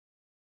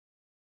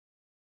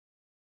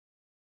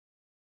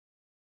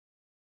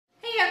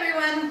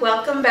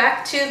welcome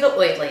back to the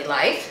Oily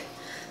Life.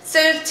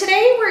 So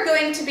today we're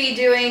going to be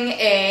doing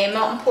a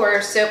melt and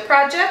pour soap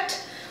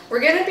project. We're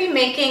going to be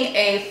making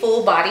a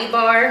full body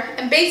bar,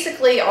 and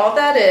basically all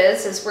that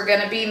is we're going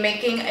to be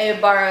making a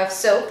bar of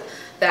soap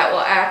that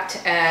will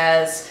act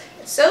as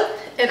soap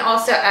and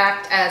also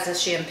act as a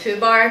shampoo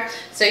bar.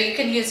 So you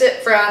can use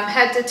it from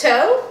head to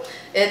toe.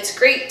 It's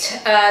great to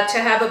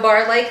have a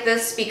bar like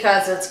this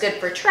because it's good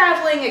for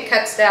traveling. It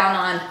cuts down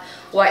on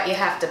what you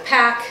have to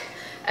pack,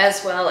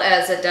 as well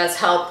as it does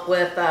help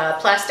with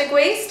plastic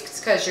waste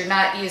because you're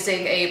not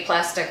using a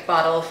plastic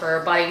bottle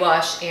for body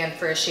wash and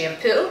for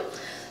shampoo.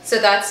 So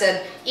that's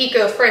an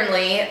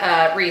eco-friendly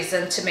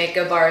reason to make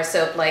a bar of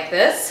soap like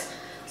this.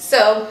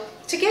 So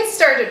to get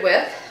started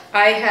with,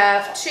 I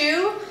have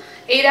two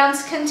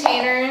 8-ounce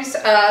containers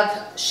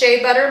of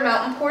Shea Butter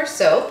Melt and Pour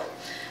soap.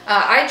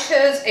 I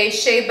chose a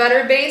shea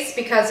butter base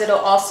because it'll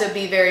also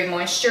be very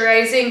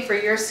moisturizing for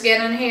your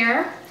skin and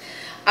hair.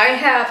 I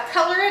have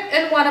colorant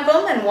in one of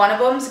them, and one of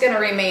them is going to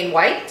remain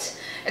white.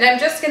 And I'm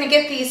just going to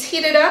get these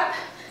heated up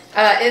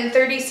in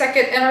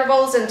 30-second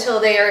intervals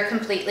until they are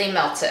completely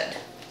melted.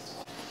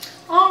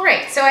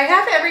 Alright, so I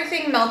have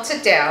everything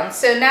melted down.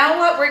 So now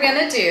what we're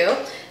going to do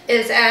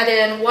is add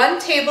in 1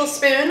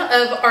 tablespoon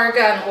of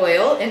argan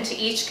oil into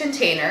each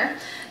container.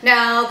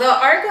 Now the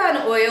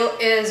argan oil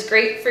is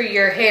great for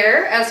your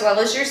hair as well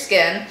as your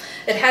skin.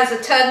 It has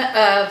a ton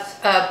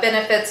of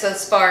benefits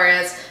as far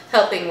as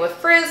helping with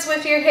frizz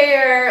with your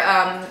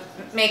hair,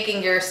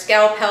 making your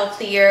scalp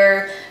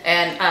healthier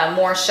and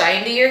more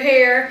shine to your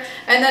hair.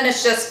 And then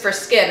it's just for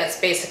skin, it's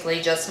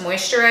basically just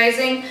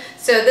moisturizing.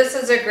 So this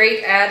is a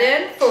great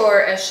add-in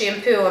for a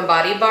shampoo and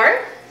body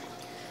bar.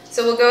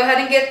 So we'll go ahead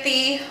and get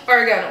the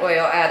argan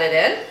oil added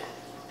in.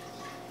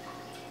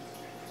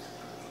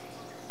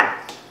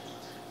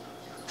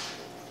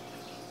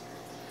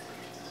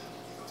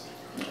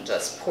 We'll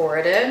just pour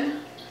it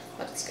in.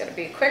 That's going to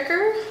be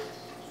quicker.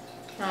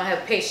 I don't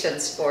have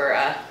patience for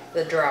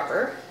the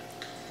dropper.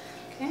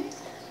 Okay,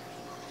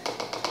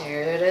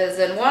 here it is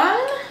in one,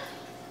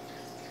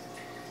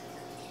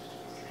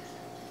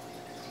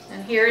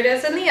 and here it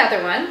is in the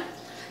other one.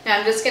 Now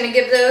I'm just going to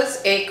give those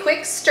a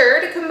quick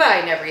stir to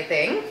combine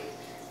everything.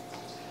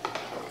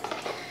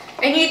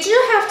 And you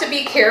do have to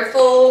be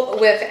careful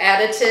with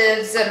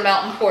additives and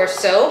melt and pour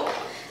soap.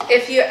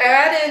 If you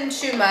add in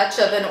too much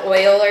of an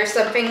oil or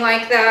something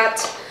like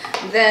that,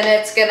 then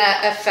it's going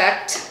to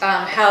affect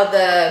how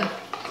the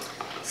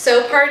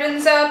soap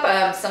hardens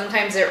up.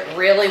 Sometimes it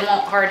really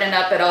won't harden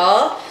up at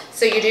all.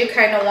 So you do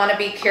kind of want to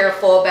be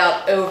careful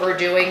about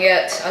overdoing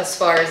it as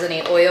far as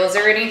any oils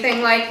or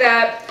anything like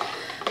that.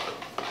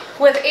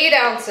 With 8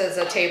 ounces,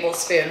 a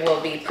tablespoon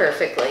will be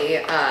perfectly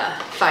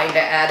fine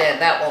to add in.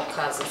 That won't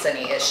cause us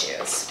any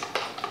issues.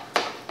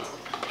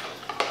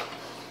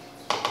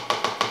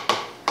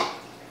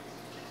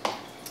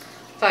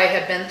 If I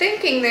had been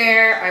thinking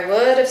there, I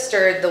would have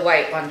stirred the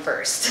white one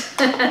first.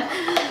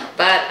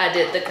 But I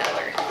did the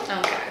color.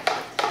 Okay.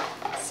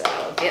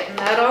 So getting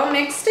that all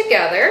mixed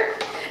together.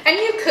 And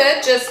you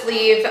could just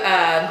leave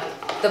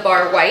the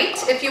bar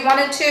white if you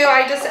wanted to.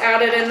 I just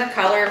added in the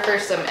color for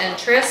some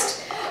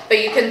interest.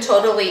 But you can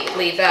totally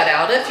leave that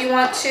out if you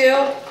want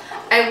to.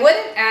 I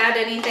wouldn't add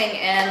anything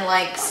in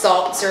like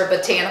salts or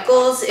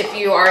botanicals if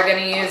you are going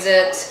to use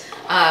it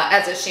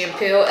as a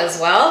shampoo as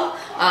well.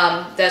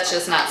 That's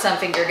just not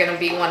something you're going to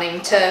be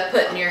wanting to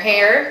put in your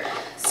hair.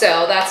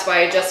 So that's why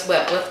I just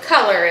went with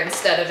color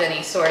instead of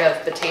any sort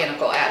of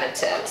botanical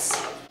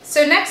additives.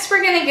 So next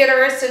we're going to get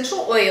our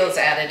essential oils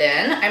added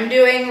in. I'm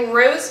doing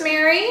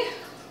rosemary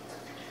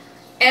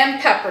and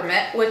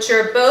peppermint, which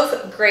are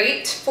both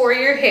great for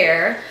your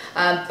hair.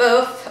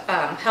 Both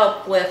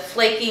help with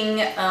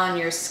flaking on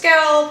your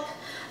scalp,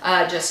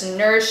 just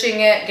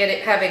nourishing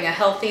it, having a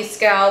healthy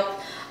scalp.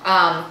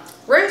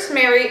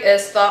 Rosemary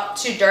is thought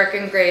to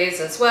darken grays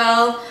as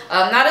well.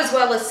 Not as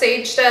well as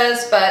sage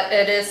does, but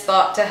it is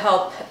thought to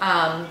help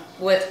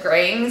with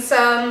graying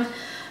some.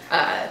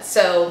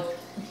 So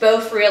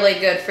both really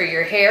good for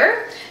your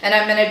hair. And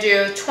I'm going to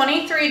do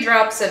 23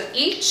 drops of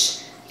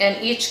each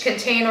in each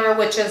container,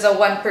 which is a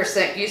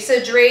 1%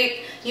 usage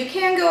rate. You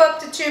can go up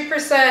to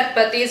 2%,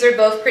 but these are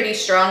both pretty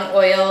strong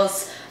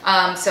oils,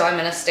 so I'm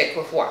going to stick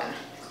with 1.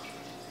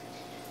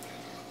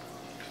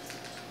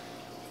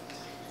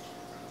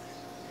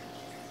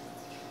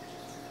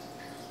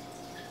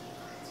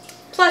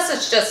 Plus,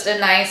 it's just a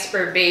nice,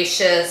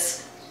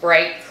 herbaceous,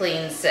 bright,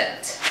 clean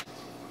scent.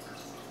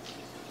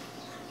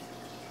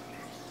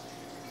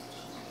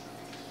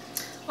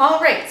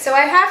 Alright, so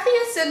I have the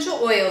essential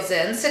oils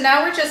in, so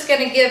now we're just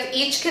going to give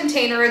each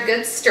container a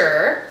good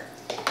stir.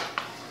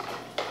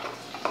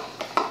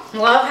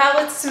 Love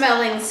how it's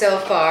smelling so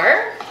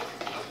far.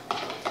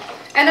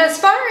 And as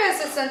far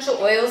as essential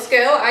oils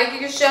go, I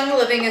use Young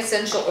Living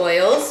essential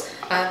oils.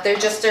 They're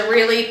just a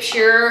really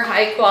pure,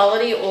 high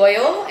quality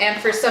oil,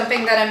 and for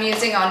something that I'm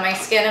using on my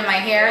skin and my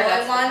hair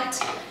that I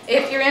want.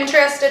 If you're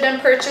interested in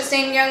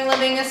purchasing Young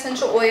Living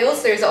essential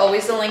oils, there's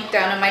always a link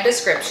down in my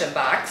description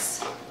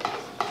box.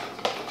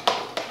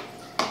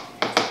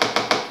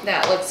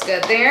 That looks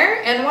good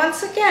there. And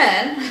once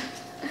again,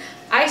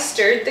 I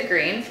stirred the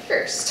green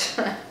first.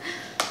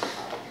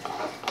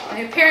 I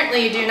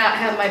apparently do not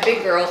have my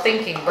big girl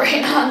thinking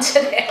brain on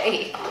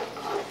today.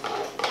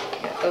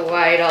 Get the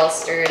white all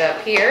stirred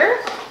up here.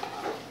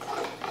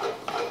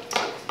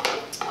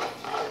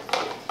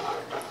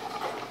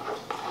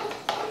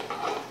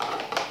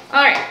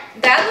 All right,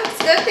 that looks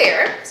good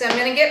there. So I'm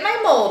gonna get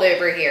my mold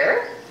over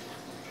here.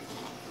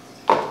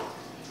 And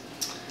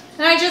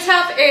I just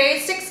have a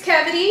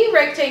 6-cavity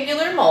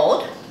rectangular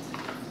mold.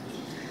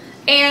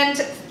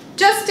 And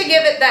just to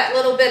give it that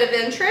little bit of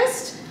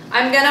interest,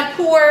 I'm gonna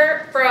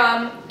pour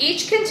from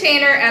each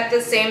container at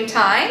the same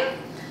time,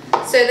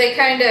 so they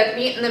kind of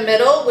meet in the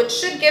middle, which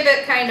should give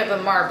it kind of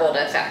a marbled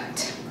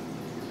effect.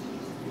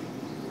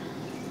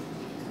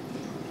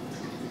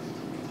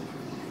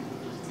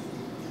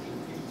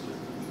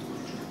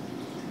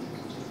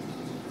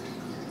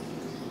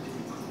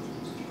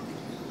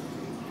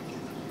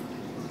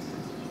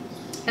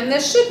 And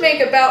this should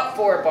make about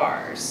 4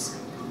 bars.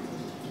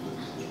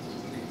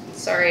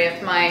 Sorry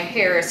if my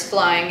hair is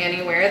flying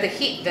anywhere. The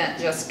heat vent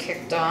just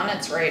kicked on.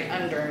 It's right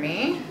under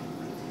me.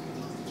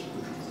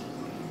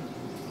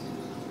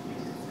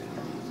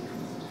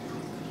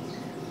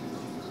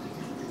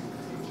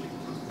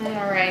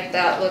 All right,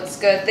 that looks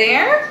good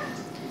there.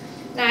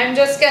 Now I'm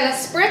just gonna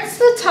spritz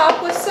the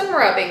top with some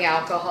rubbing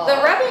alcohol.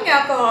 The rubbing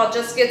alcohol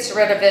just gets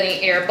rid of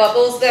any air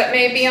bubbles that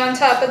may be on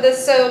top of the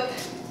soap.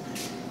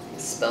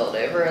 Spilled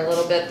over a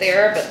little bit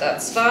there, but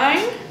that's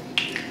fine.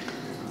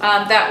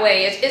 That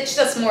way it's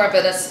just more of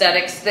an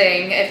aesthetics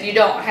thing. If you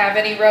don't have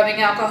any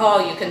rubbing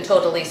alcohol, you can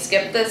totally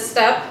skip this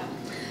step.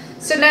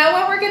 So now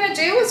what we're gonna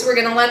do is we're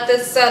gonna let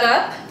this set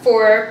up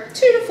for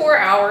 2 to 4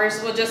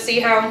 hours. We'll just see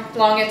how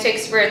long it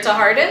takes for it to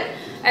harden,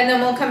 and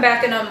then we'll come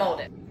back and unmold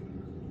it.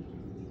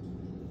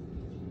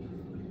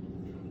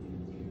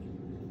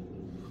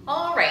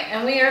 All right,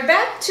 and we are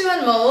back to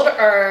unmold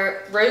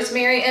our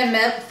Rosemary and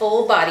Mint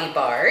full body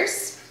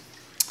bars.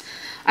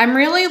 I'm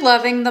really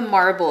loving the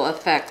marble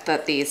effect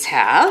that these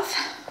have.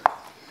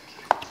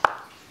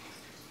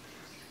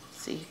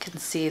 So you can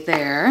see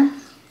there,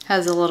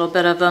 has a little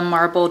bit of a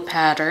marbled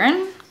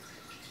pattern.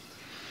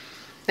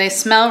 They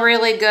smell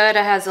really good.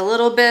 It has a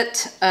little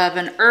bit of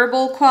an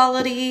herbal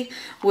quality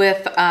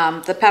with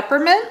the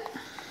peppermint.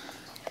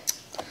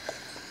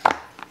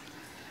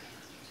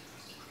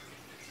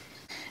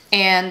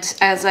 And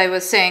as I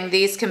was saying,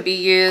 these can be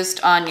used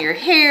on your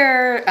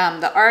hair.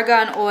 The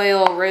argan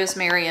oil,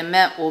 rosemary, and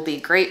mint will be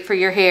great for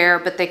your hair,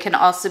 but they can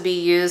also be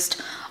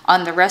used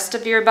on the rest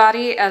of your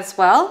body as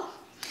well.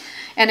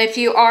 And if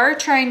you are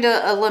trying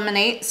to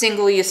eliminate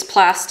single-use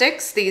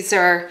plastics, these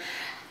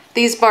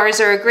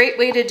bars are a great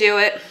way to do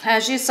it.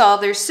 As you saw,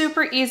 they're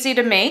super easy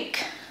to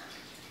make.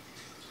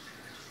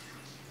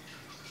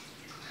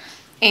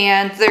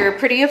 And they're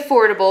pretty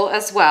affordable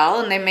as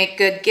well, and they make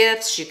good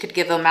gifts. You could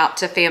give them out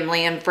to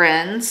family and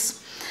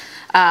friends.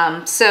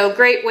 So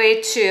great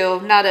way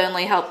to not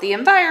only help the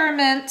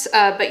environment,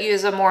 but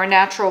use a more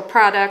natural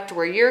product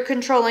where you're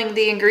controlling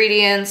the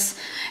ingredients,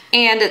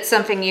 and it's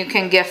something you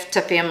can gift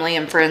to family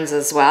and friends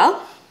as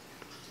well.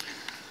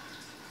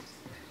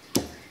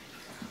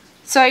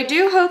 So I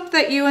do hope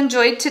that you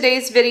enjoyed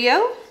today's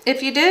video.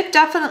 If you did,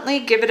 definitely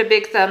give it a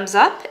big thumbs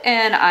up,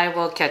 and I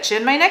will catch you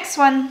in my next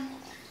one.